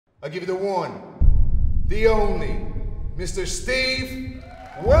I give you the one, the only, Mr. Steve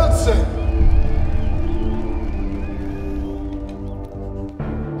Wilson.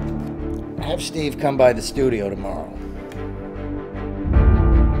 Have Steve come by the studio tomorrow.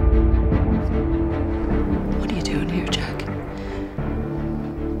 What are you doing here, Jack?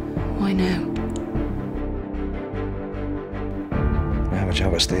 Why now? I have a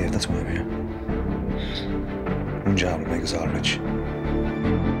job with Steve, that's why I'm here. One job will make us all rich. You're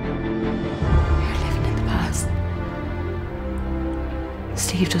living in the past.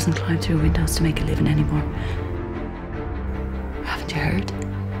 Steve doesn't climb through windows to make a living anymore. Haven't you heard?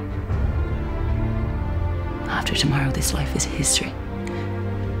 After tomorrow, this life is history.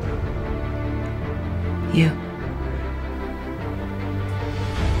 You.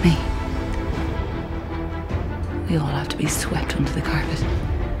 Me. We all have to be swept under the carpet.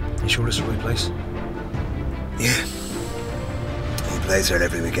 You sure this is the right place? Yeah. He plays there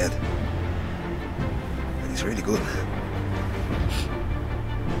every weekend. And he's really good.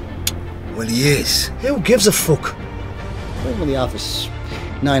 Well, he is. Who gives a fuck? I'm in the office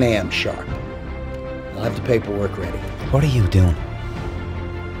 9 AM sharp. I'll have the paperwork ready. What are you doing?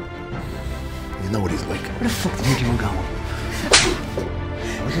 You know what he's like. Where the fuck do you think you're going?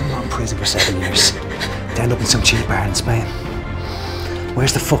 I was in prison for 7 years. To end up in some cheap bar in Spain.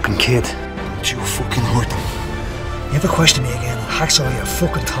 Where's the fucking kid? Don't you fucking hurt him. You ever question me again, I'll hacksaw your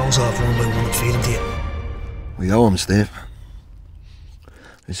fucking toes off one by one and feed him to you. We owe him, Steve.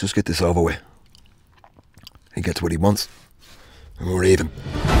 Let's just get this over with. He gets what he wants, and we're even.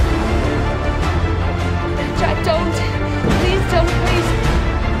 Jack, don't. Please don't, please.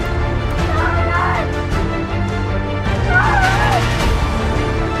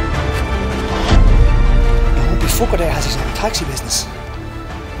 You won't be fucker there has his own taxi business.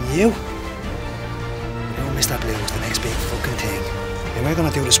 And you don't miss that blues, the next big fucking thing. And we're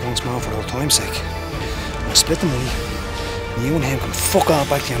gonna do this once more for old time's sake. We'll split the money. And you and him can fuck off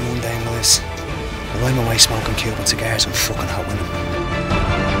back to your mundane lives. While I'm away smoking Cuban cigars and fucking hot women.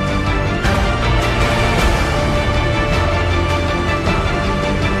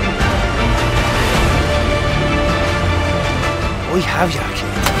 I have your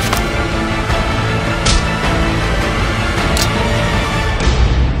kid.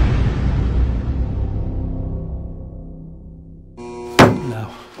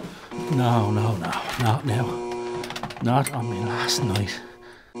 No, not now. Not on me last night.